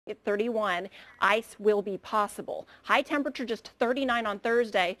at 31. Ice will be possible. High temperature just 39 on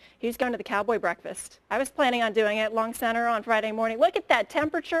Thursday. Who's going to the cowboy breakfast? I was planning on doing it. Long Center on Friday morning. Look at that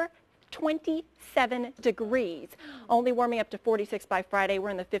temperature. 27 degrees. Only warming up to 46 by Friday.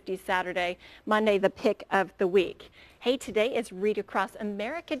 We're in the 50s Saturday. Monday, the pick of the week. Hey, today is Read Across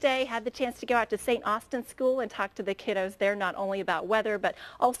America Day. Had the chance to go out to St. Austin School and talk to the kiddos there, not only about weather, but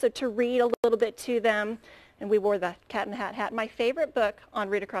also to read a little bit to them. And we wore the Cat in the Hat hat. My favorite book on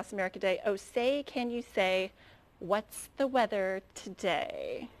Read Across America Day, Oh Say Can You Say, What's the Weather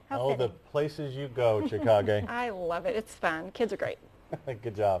Today? How fitting. The places you go, Chikage. I love it. It's fun. Kids are great.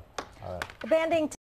 Good job. All right. Banding